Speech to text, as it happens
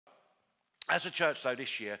as a church, though,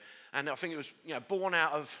 this year, and I think it was born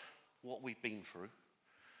out of what we've been through.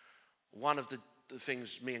 One of the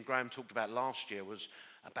things me and Graham talked about last year was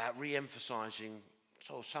about re-emphasising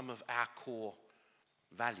sort of some of our core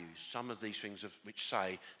values, some of these things which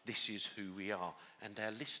say this is who we are, and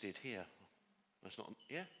they're listed here. That's not,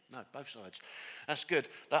 no, both sides. That's good.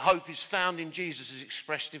 That hope is found in Jesus, is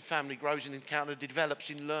expressed in family, grows in encounter, develops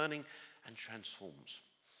in learning, and transforms.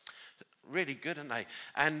 Really good, aren't they?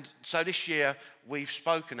 And so this year we've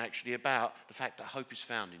spoken actually about the fact that hope is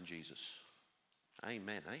found in Jesus.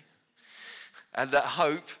 Amen, eh? And that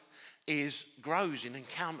hope grows in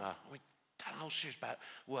encounter. I mean, that whole series about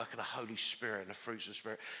work of the Holy Spirit and the fruits of the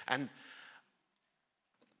Spirit. And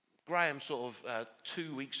Graham sort of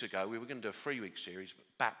 2 weeks ago, we were going to do a 3-week series, but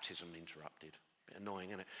baptism interrupted. Bit annoying,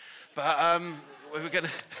 isn't it? But we were going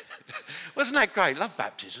to... Wasn't that great? Love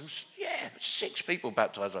baptisms. Yeah, 6 people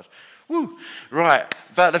baptised us. Woo! Right.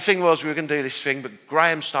 But the thing was, we were going to do this thing, but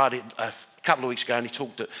Graham started a couple of weeks ago, and he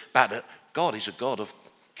talked about that God is a God of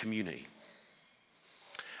community.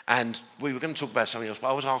 And we were going to talk about something else, but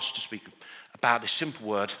I was asked to speak about this simple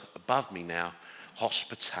word above me now,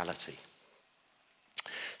 hospitality.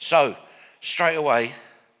 So, straight away,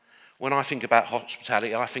 when I think about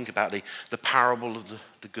hospitality, I think about the parable of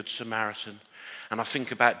the Good Samaritan. And I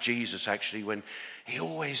think about Jesus, actually, when he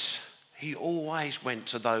always went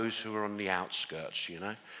to those who were on the outskirts,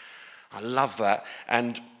 I love that.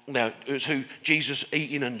 And it was who Jesus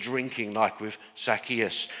eating and drinking, like with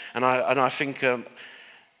Zacchaeus. And I think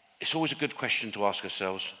it's always a good question to ask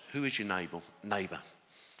ourselves, who is your neighbour?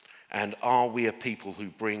 And are we a people who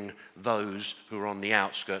bring those who are on the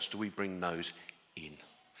outskirts, do we bring those in?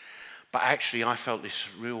 But actually, I felt this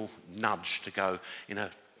real nudge to go in a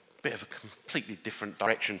bit of a completely different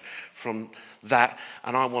direction from that.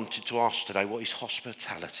 And I wanted to ask today, what is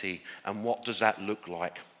hospitality and what does that look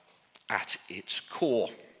like at its core?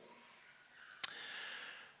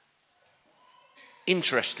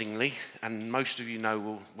 Interestingly, and most of you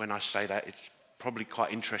know when I say that, it's probably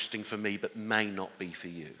quite interesting for me, but may not be for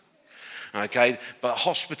you. Okay, but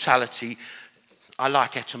hospitality, I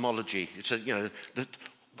like etymology. It's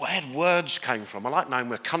where words came from. I like knowing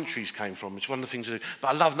where countries came from. It's one of the things I do. But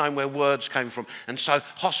I love knowing where words came from. And so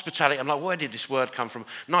hospitality, I'm like, where did this word come from?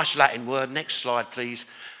 Nice Latin word. Next slide, please.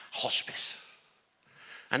 Hospice.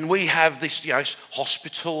 And we have this,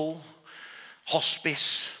 hospital,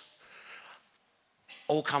 hospice,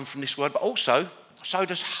 all come from this word. But also, so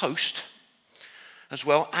does host as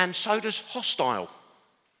well. And so does hostile,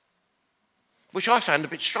 which I found a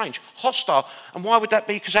bit strange. Hostile. And why would that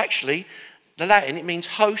be? Because actually, the Latin, it means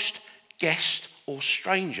host, guest, or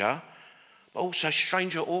stranger, but also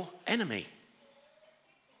stranger or enemy.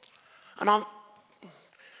 And I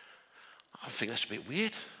think that's a bit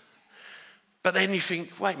weird. But then you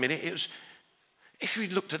think, wait a minute, if we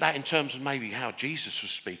looked at that in terms of maybe how Jesus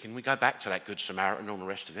was speaking, we go back to that Good Samaritan and all the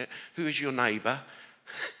rest of it. Who is your neighbour?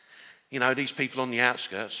 These people on the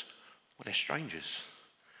outskirts, well, they're strangers.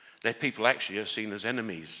 They're people actually are seen as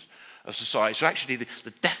enemies of society. So actually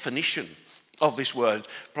the definition of this word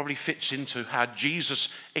probably fits into how Jesus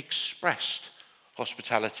expressed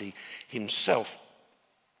hospitality himself.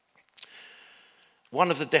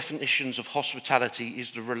 One of the definitions of hospitality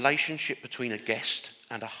is the relationship between a guest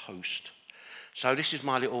and a host. So this is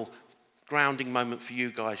my little grounding moment for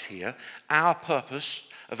you guys here. Our purpose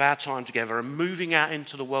of our time together and moving out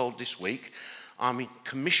into the world this week, I'm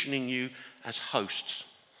commissioning you as hosts.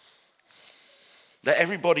 That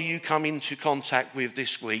everybody you come into contact with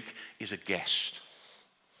this week is a guest.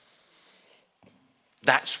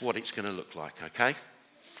 That's what it's going to look like, okay?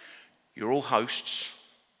 You're all hosts,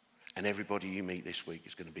 and everybody you meet this week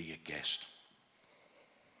is going to be a guest.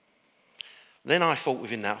 Then I thought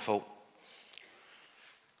within that,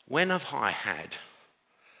 when have I had,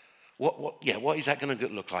 what is that going to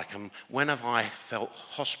look like? And when have I felt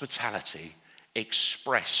hospitality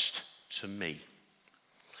expressed to me?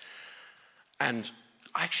 And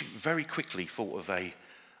I actually very quickly thought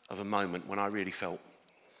of a moment when I really felt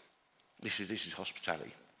this is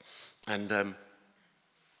hospitality. And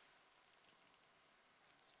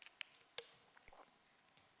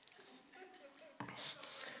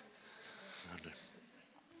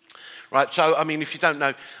right, so if you don't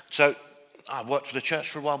know, so I worked for the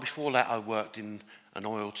church for a while. Before that, I worked in an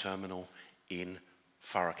oil terminal in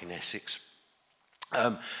Thurrock in Essex.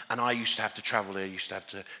 And I used to have to travel there, used to have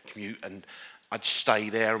to commute, and I'd stay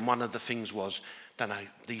there. And one of the things was,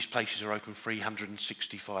 these places are open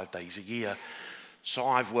 365 days a year. So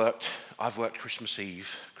I've worked Christmas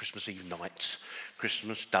Eve nights,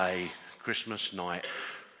 Christmas Day, Christmas night,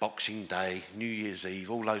 Boxing Day, New Year's Eve,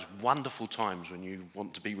 all those wonderful times when you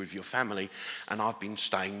want to be with your family, and I've been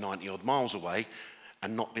staying 90 odd miles away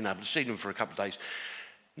and not been able to see them for a couple of days.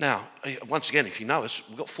 Now, once again, if you know us,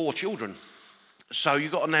 we've got 4 children. So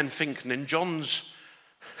you've got to then think, and then John's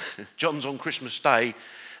on Christmas Day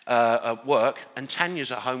at work, and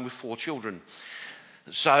Tanya's at home with 4 children.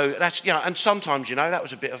 So that's, and sometimes, that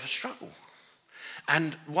was a bit of a struggle.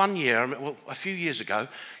 And one year, a few years ago,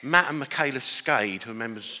 Matt and Michaela Skade, who are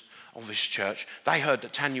members of this church, they heard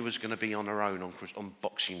that Tanya was going to be on her own on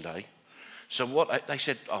Boxing Day. So what they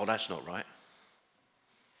said, oh, that's not right.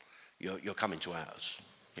 You're coming to ours.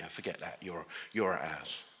 Forget that. You're at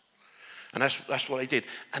ours. And that's what they did.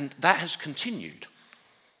 And that has continued.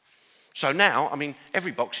 So now,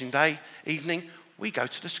 every Boxing Day evening, we go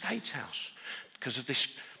to the Skades' house because of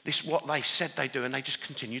this what they said they do, and they just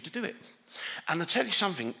continue to do it. And I'll tell you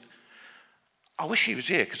something, I wish he was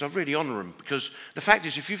here because I really honour him, because the fact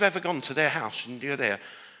is, if you've ever gone to their house and you're there,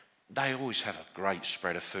 they always have a great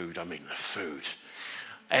spread of food. The food,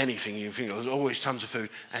 anything you think, there's always tons of food.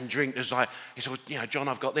 And drink, there's he said, John,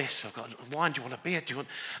 I've got this, I've got wine, do you want a beer,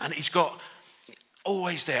 and he's got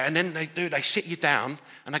always there. And then they sit you down,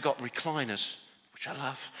 and they've got recliners, which I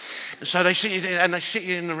love. And so they sit you there, and they sit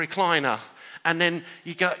you in the recliner, and then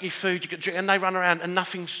you got your food, you got drink, and they run around, and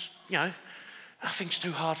nothing's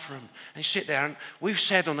too hard for them. And you sit there, and we've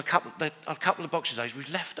said on a couple of Boxing Days,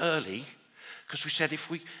 we've left early because we said if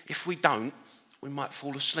we don't, we might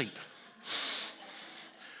fall asleep.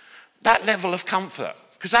 That level of comfort,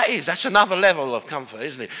 because that's another level of comfort,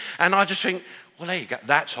 isn't it? And I just think, well, there you go.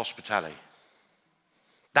 That's hospitality.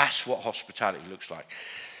 That's what hospitality looks like.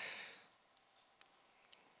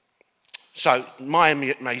 So my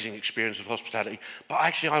amazing experience of hospitality, but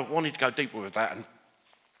actually I wanted to go deeper with that. And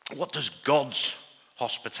what does God's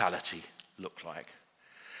hospitality look like?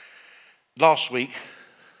 Last week,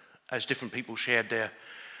 as different people shared their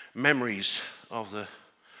memories of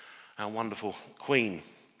our wonderful Queen,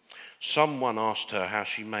 someone asked her how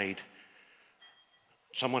she made,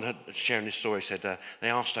 someone had sharing this story said they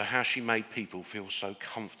asked her how she made people feel so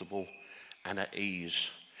comfortable and at ease,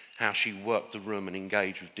 how she worked the room and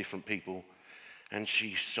engaged with different people. And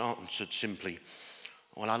she answered simply,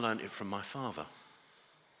 well, I learned it from my father.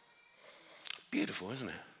 Beautiful, isn't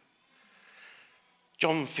it?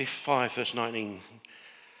 John 5, verse 19,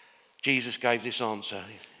 Jesus gave this answer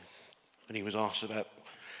when he was asked about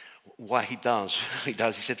what he does. He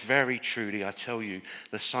said, very truly, I tell you,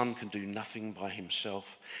 the Son can do nothing by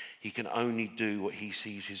himself. He can only do what he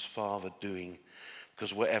sees his Father doing,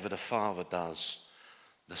 because whatever the Father does,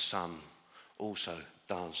 the Son also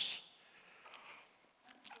does.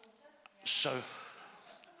 So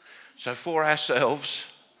for ourselves,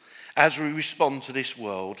 as we respond to this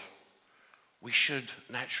world, we should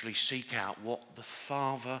naturally seek out what the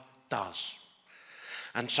Father does.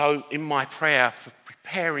 And so in my prayer for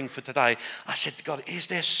preparing for today, I said to God, is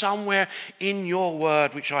there somewhere in your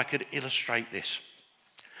word which I could illustrate this?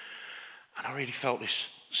 And I really felt this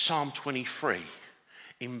Psalm 23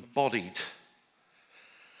 embodied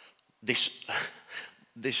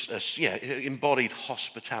embodied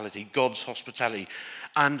hospitality, God's hospitality.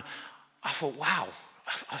 And I thought, wow,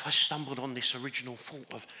 I stumbled on this original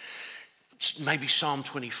thought of maybe Psalm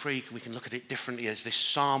 23, we can look at it differently as this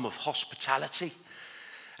psalm of hospitality.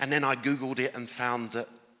 And then I Googled it and found that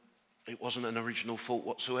it wasn't an original thought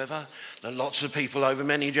whatsoever. Lots of people over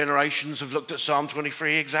many generations have looked at Psalm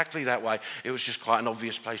 23 exactly that way. It was just quite an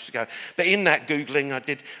obvious place to go. But in that Googling, I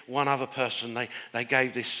did one other person, they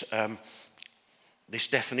gave this this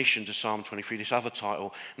definition to Psalm 23, this other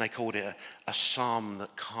title, and they called it a psalm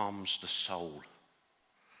that calms the soul.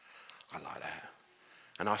 I like that.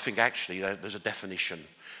 And I think actually there's a definition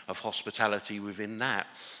of hospitality within that.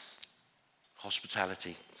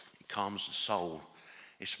 Hospitality, it calms the soul.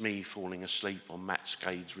 It's me falling asleep on Matt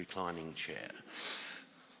Skade's reclining chair.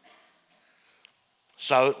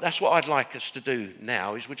 So that's what I'd like us to do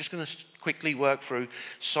now, is we're just going to quickly work through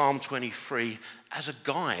Psalm 23 as a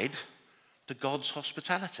guide to God's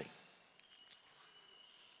hospitality.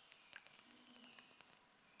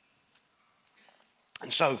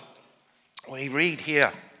 And so we read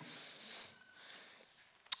here,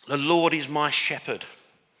 the Lord is my shepherd.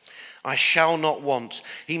 I shall not want.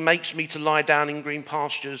 He makes me to lie down in green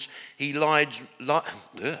pastures. He leads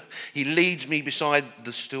me beside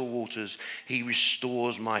the still waters. He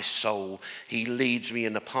restores my soul. He leads me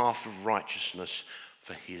in the path of righteousness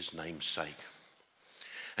for his name's sake.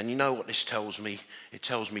 And you know what this tells me? It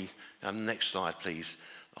tells me, next slide please,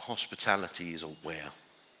 hospitality is aware.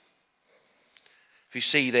 If you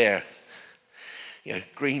see there,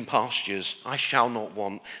 green pastures, I shall not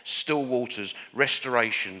want, still waters,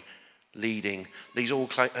 restoration, leading. These all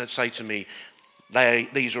say to me,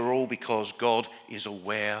 these are all because God is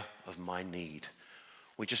aware of my need.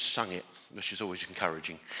 We just sung it, which is always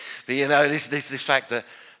encouraging. But this fact that,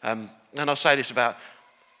 and I'll say this about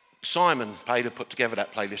Simon Paler put together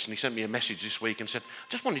that playlist, and he sent me a message this week and said, I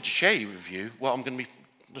just wanted to share with you what the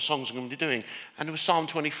songs I'm going to be doing. And it was Psalm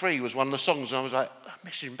 23 was one of the songs, and I was like, I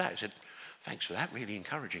messaged him back. I said, thanks for that, really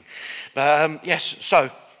encouraging. But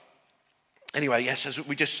anyway, as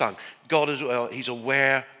we just sung, God as well, he's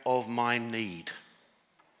aware of my need.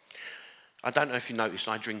 I don't know if you noticed,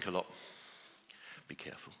 I drink a lot. Be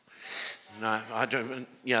careful. No, I don't,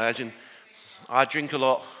 I drink a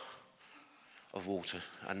lot of water.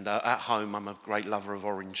 And at home, I'm a great lover of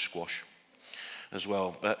orange squash as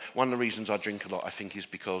well. But one of the reasons I drink a lot, I think, is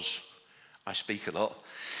because I speak a lot.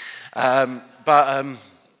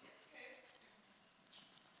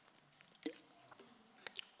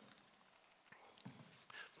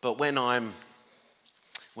 But when I'm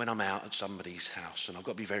out at somebody's house, and I've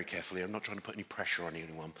got to be very careful here, I'm not trying to put any pressure on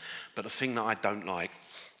anyone, but the thing that I don't like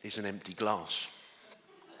is an empty glass.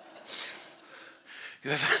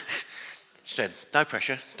 You ever said, no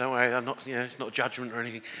pressure, don't worry, I'm not, it's not judgment or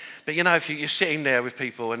anything. But if you're sitting there with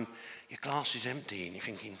people and your glass is empty and you're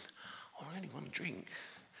thinking, I really want to drink,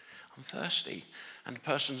 I'm thirsty, and the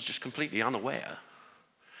person's just completely unaware.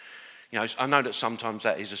 I know that sometimes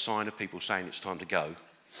that is a sign of people saying it's time to go.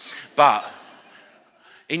 But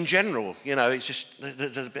in general, it's just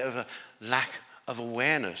there's a bit of a lack of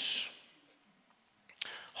awareness.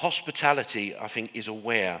 Hospitality, I think, is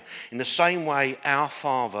aware. In the same way our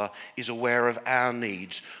Father is aware of our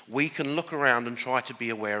needs, we can look around and try to be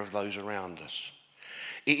aware of those around us.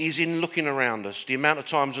 It is in looking around us, the amount of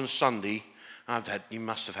times on a Sunday, you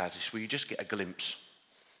must have had this, where you just get a glimpse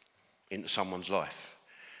into someone's life.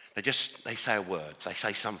 They say a word, they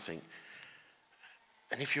say something.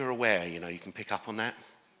 And if you're aware, you can pick up on that.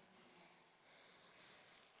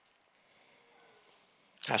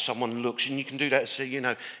 How someone looks, and you can do that. So you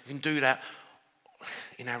can do that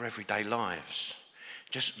in our everyday lives.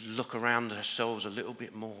 Just look around ourselves a little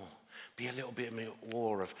bit more. Be a little bit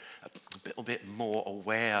more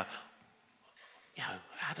aware.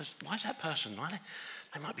 Why is that person?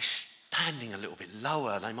 They might be standing a little bit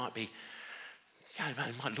lower. They might be.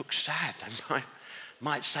 They might look sad. They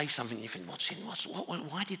might say something. You think,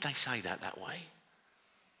 why did they say that way?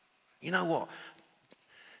 You know what?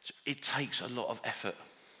 It takes a lot of effort.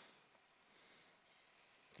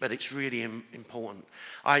 But it's really important.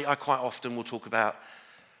 I quite often will talk about,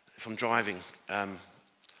 if I'm driving and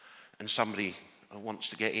somebody wants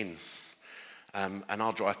to get in, and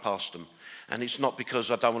I'll drive past them. And it's not because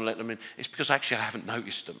I don't want to let them in, it's because actually I haven't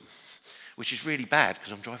noticed them, which is really bad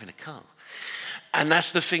because I'm driving a car. And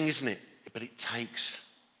that's the thing, isn't it? But it takes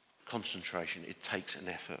concentration, it takes an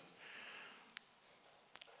effort.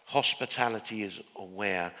 Hospitality is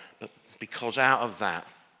aware, but because out of that,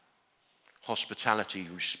 hospitality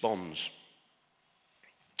responds.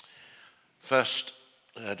 The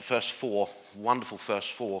first four, wonderful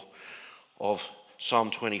first four of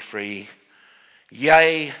Psalm 23.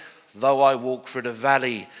 Yea, though I walk through the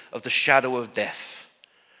valley of the shadow of death,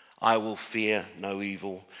 I will fear no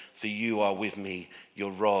evil, for you are with me,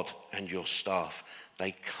 your rod and your staff,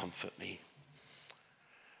 they comfort me.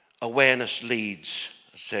 Awareness leads,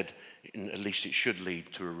 I said, at least it should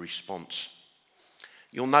lead to a response.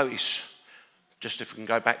 You'll notice, just if we can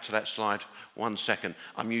go back to that slide 1 second,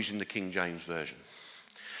 I'm using the King James Version.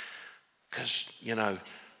 Because, in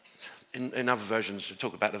other versions, they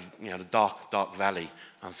talk about the dark valley.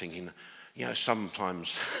 I'm thinking,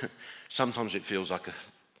 sometimes it feels like a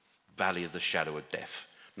valley of the shadow of death,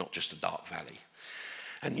 not just a dark valley.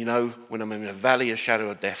 And when I'm in a valley of shadow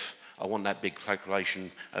of death, I want that big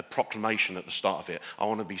proclamation at the start of it. I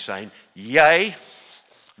want to be saying, yea,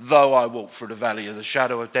 though I walk through the valley of the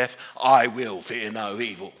shadow of death, I will fear no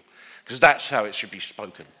evil. Because that's how it should be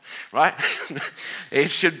spoken, right? It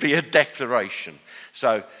should be a declaration.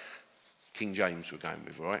 So, King James we're going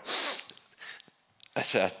with, right?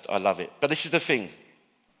 I love it. But this is the thing.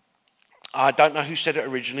 I don't know who said it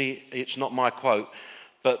originally. It's not my quote.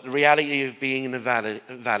 But the reality of being in the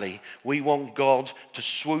valley, we want God to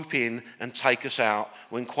swoop in and take us out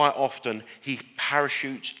when quite often he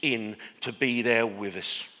parachutes in to be there with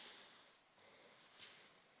us.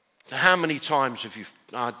 So how many times have you,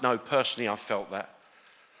 I know personally I've felt that.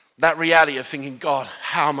 That reality of thinking, God,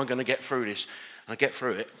 how am I going to get through this? And I get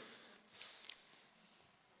through it.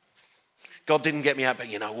 God didn't get me out, but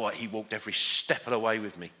you know what? He walked every step of the way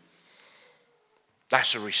with me.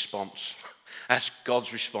 That's a response. That's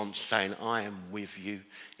God's response saying, I am with you,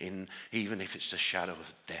 even if it's the shadow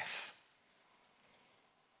of death.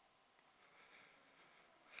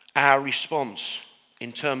 Our response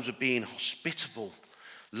in terms of being hospitable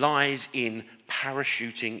lies in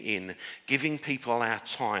parachuting in, giving people our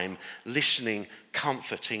time, listening,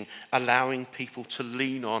 comforting, allowing people to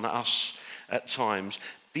lean on us at times,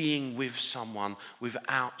 being with someone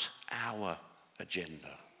without our agenda.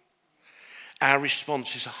 Our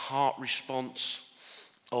response is a heart response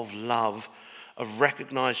of love, of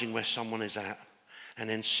recognizing where someone is at, and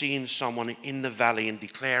then seeing someone in the valley and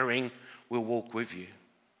declaring, we'll walk with you.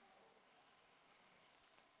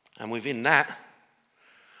 And within that,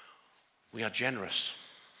 we are generous.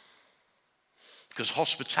 Because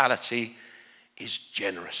hospitality is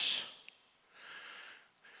generous.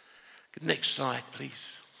 Next slide,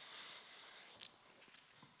 please.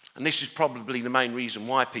 And this is probably the main reason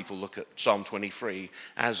why people look at Psalm 23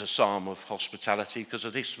 as a psalm of hospitality, because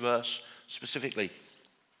of this verse specifically.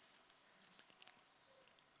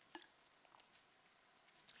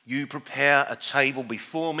 You prepare a table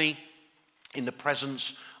before me in the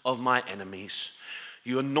presence of my enemies.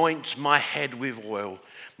 You anoint my head with oil.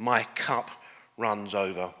 My cup runs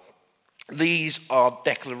over. These are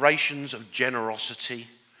declarations of generosity.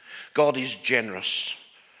 God is generous.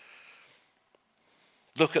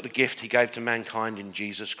 Look at the gift he gave to mankind in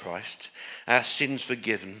Jesus Christ. Our sins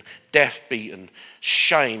forgiven, death beaten,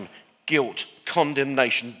 shame, guilt,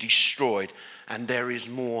 condemnation destroyed. And there is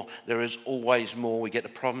more. There is always more. We get the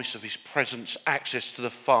promise of his presence, access to the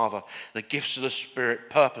Father, the gifts of the Spirit,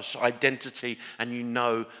 purpose, identity, and you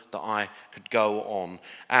know that I could go on.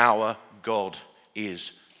 Our God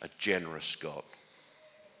is a generous God.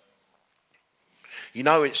 You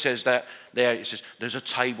know, it says that there, it says, there's a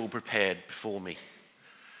table prepared before me.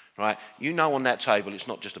 Right? You know on that table it's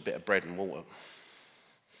not just a bit of bread and water.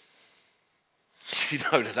 You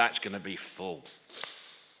know that that's going to be full.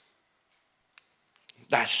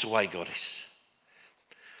 That's the way God is.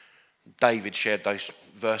 David shared those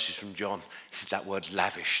verses from John. He said that word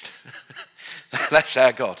lavished. That's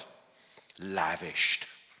our God. Lavished.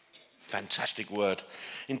 Fantastic word.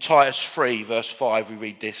 In Titus 3 verse 5 we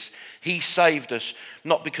read this. He saved us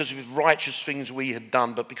not because of his righteous things we had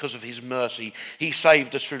done, but because of his mercy. He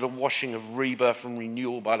saved us through the washing of rebirth and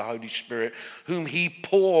renewal by the Holy Spirit, whom he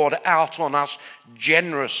poured out on us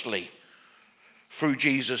generously through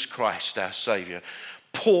Jesus Christ our Saviour.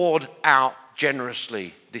 Poured out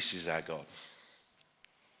generously. This is our God.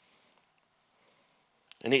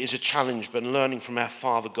 And it is a challenge, but learning from our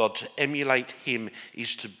Father God to emulate him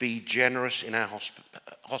is to be generous in our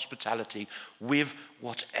hospitality with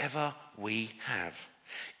whatever we have.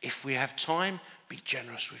 If we have time, be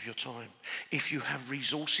generous with your time. If you have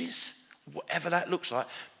resources, whatever that looks like,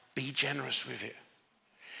 be generous with it.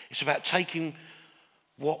 It's about taking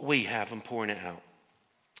what we have and pouring it out.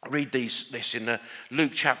 I read this in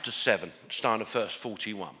Luke chapter 7, starting at verse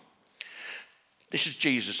 41. This is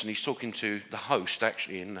Jesus, and he's talking to the host,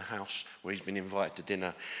 actually, in the house where he's been invited to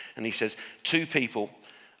dinner. And he says, 2 people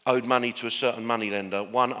owed money to a certain moneylender.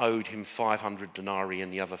 One owed him 500 denarii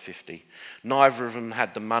and the other 50. Neither of them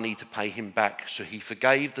had the money to pay him back, so he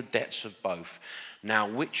forgave the debts of both. Now,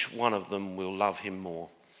 which one of them will love him more?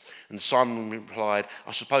 And Simon replied,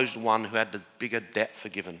 I suppose the one who had the bigger debt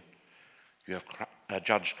forgiven. You have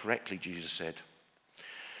judged correctly, Jesus said.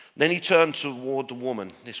 Then he turned toward the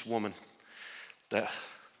woman, this woman that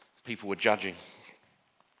people were judging.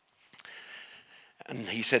 And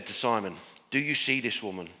he said to Simon, do you see this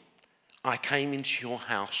woman? I came into your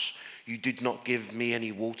house. You did not give me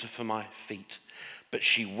any water for my feet, but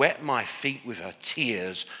she wet my feet with her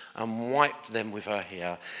tears and wiped them with her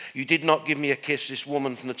hair. You did not give me a kiss. This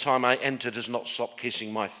woman from the time I entered has not stopped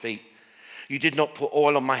kissing my feet. You did not put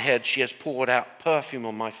oil on my head. She has poured out perfume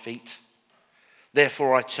on my feet.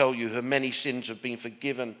 Therefore I tell you, her many sins have been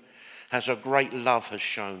forgiven, as her great love has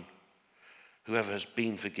shown. Whoever has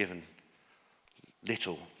been forgiven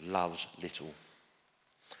little loves little.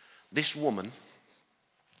 This woman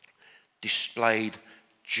displayed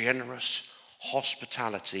generous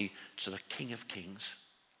hospitality to the King of Kings,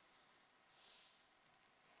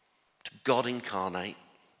 to God incarnate,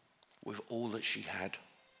 with all that she had.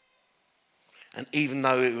 And even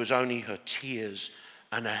though it was only her tears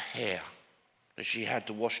and her hair that she had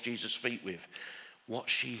to wash Jesus' feet with, what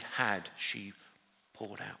she had, she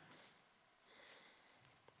poured out.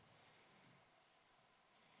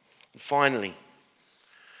 And finally,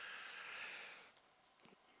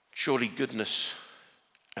 surely goodness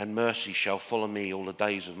and mercy shall follow me all the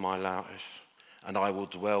days of my life, and I will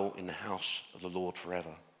dwell in the house of the Lord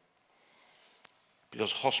forever.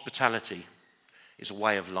 Because hospitality is a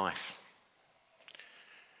way of life.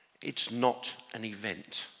 It's not an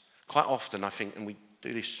event. Quite often, I think, and we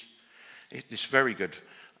do this, it's very good,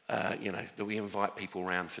 that we invite people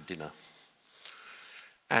around for dinner.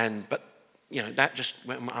 But that just,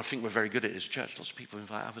 I think we're very good at it as a church. Lots of people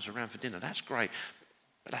invite others around for dinner. That's great,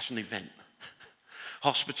 but that's an event.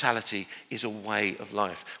 Hospitality is a way of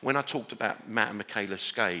life. When I talked about Matt and Michaela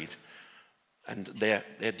Skade and their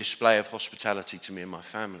display of hospitality to me and my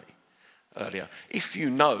family earlier, if you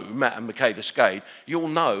know Matt and Michaela Skade, you'll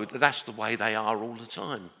know that that's the way they are all the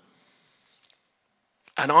time.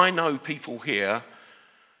 And I know people here,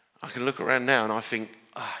 I can look around now and I think,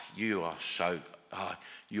 you are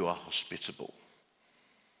hospitable.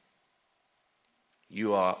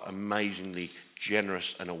 You are amazingly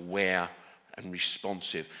generous and aware and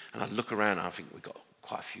responsive. And I look around and I think we've got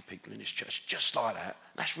quite a few people in this church just like that.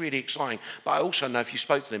 That's really exciting. But I also know if you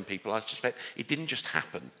spoke to them people, I suspect it didn't just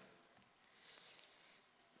happen.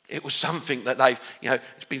 It was something that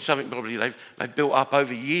it's been something probably they've built up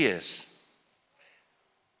over years.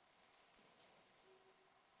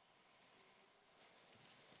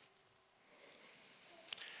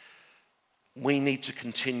 We need to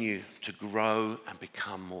continue to grow and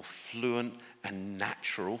become more fluent and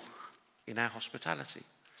natural in our hospitality.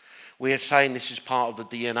 We are saying this is part of the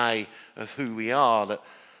DNA of who we are, that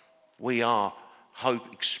we are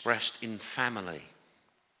hope expressed in family.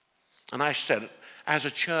 And I said, as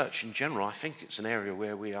a church in general, I think it's an area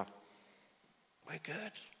where we're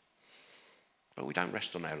good. But we don't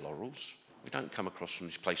rest on our laurels. We don't come across from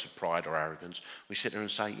this place of pride or arrogance. We sit there and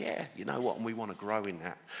say, yeah, you know what, and we want to grow in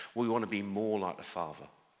that. We want to be more like the Father.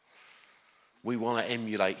 We want to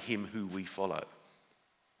emulate him who we follow.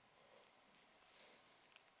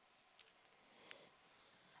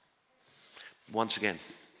 Once again,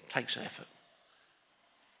 it takes effort.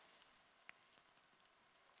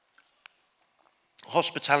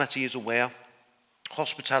 Hospitality is aware.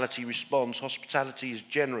 Hospitality responds. Hospitality is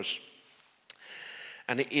generous.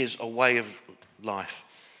 And it is a way of life.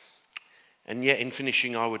 And yet, in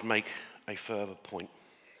finishing, I would make a further point.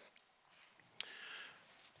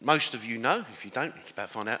 Most of you know, if you don't, it's about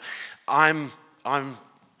to find out. I'm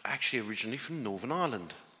actually originally from Northern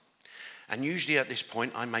Ireland. And usually at this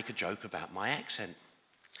point, I make a joke about my accent.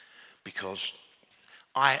 Because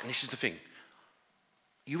and this is the thing,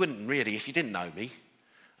 you wouldn't really, if you didn't know me,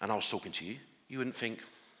 and I was talking to you, you wouldn't think,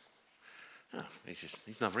 he's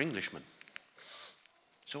another Englishman.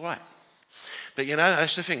 It's all right. But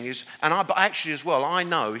that's the thing is, but actually as well, I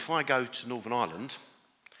know if I go to Northern Ireland,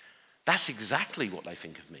 that's exactly what they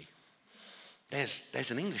think of me.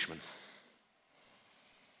 There's an Englishman.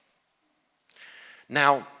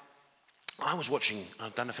 Now, I was watching, I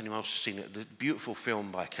don't know if anyone else has seen it, the beautiful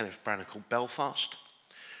film by Kenneth Branagh called Belfast,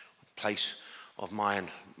 a place of my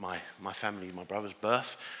family, my brother's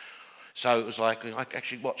birth. So it was like, I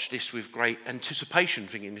actually watched this with great anticipation,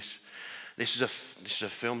 thinking this is a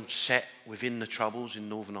film set within the Troubles in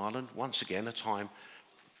Northern Ireland. Once again, a time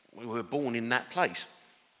we were born in that place.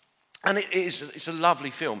 And it's a lovely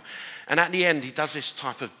film. And at the end, he does this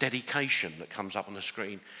type of dedication that comes up on the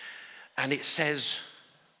screen. And it says,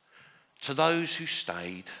 to those who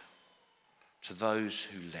stayed, to those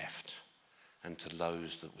who left, and to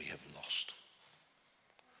those that we have lost.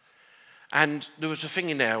 And there was a thing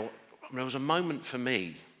in there was a moment for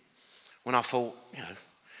me when I thought,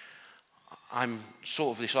 I'm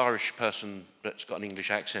sort of this Irish person that's got an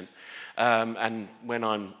English accent. And when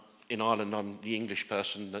I'm in Ireland, I'm the English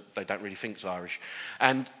person that they don't really think is Irish.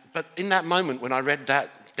 But in that moment when I read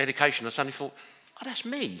that dedication, I suddenly thought, that's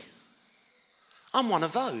me. I'm one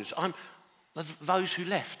of those. I'm those who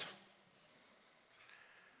left.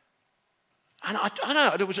 And I don't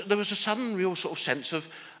know, there was a sudden real sort of sense of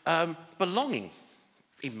belonging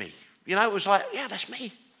in me. It was like, that's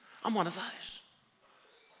me. I'm one of those.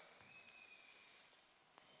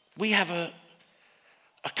 We have a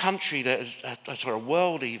country that is, a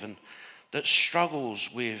world even, that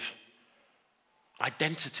struggles with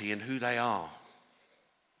identity and who they are.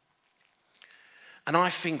 And I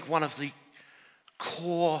think one of the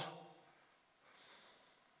core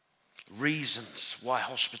reasons why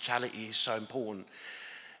hospitality is so important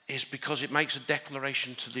is because it makes a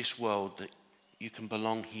declaration to this world that you can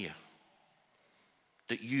belong here,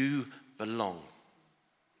 that you belong.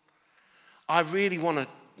 I really want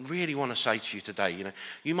to say to you today,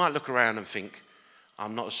 you might look around and think,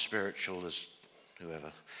 I'm not as spiritual as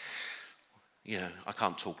whoever. I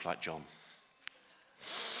can't talk like John.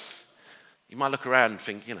 You might look around and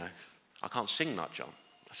think, I can't sing like John.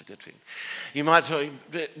 That's a good thing. You might,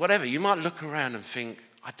 whatever, you might look around and think,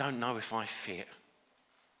 I don't know if I fit.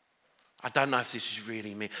 I don't know if this is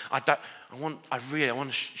really me. I want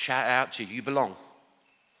to shout out to you. You belong.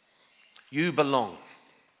 You belong.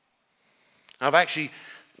 I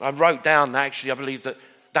wrote down that I believe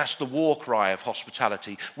that's the war cry of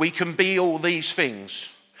hospitality. We can be all these things.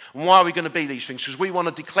 And why are we going to be these things? Because we want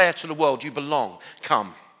to declare to the world, you belong.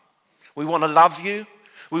 Come. We want to love you.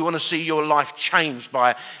 We want to see your life changed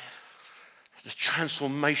by the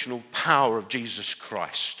transformational power of Jesus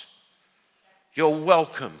Christ. You're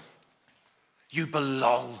welcome. You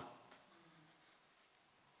belong.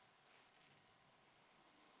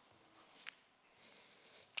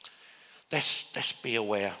 Let's be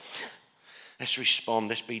aware. Let's respond.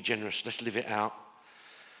 Let's be generous. Let's live it out.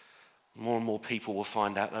 More and more people will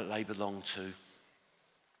find out that they belong to.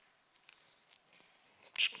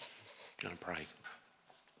 Just going to pray.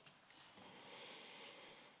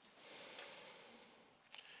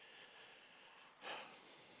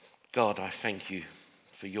 God, I thank you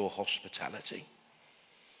for your hospitality.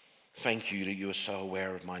 Thank you that you are so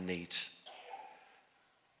aware of my needs.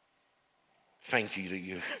 Thank you that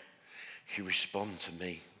you respond to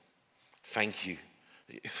me. Thank you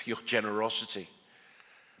for your generosity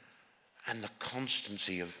and the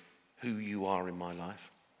constancy of who you are in my life.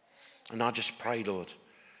 And I just pray, Lord,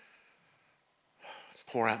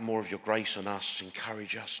 pour out more of your grace on us,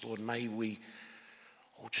 encourage us, Lord. May we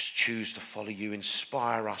all just choose to follow you,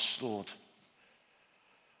 inspire us, Lord.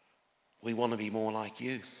 We want to be more like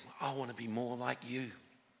you. I want to be more like you.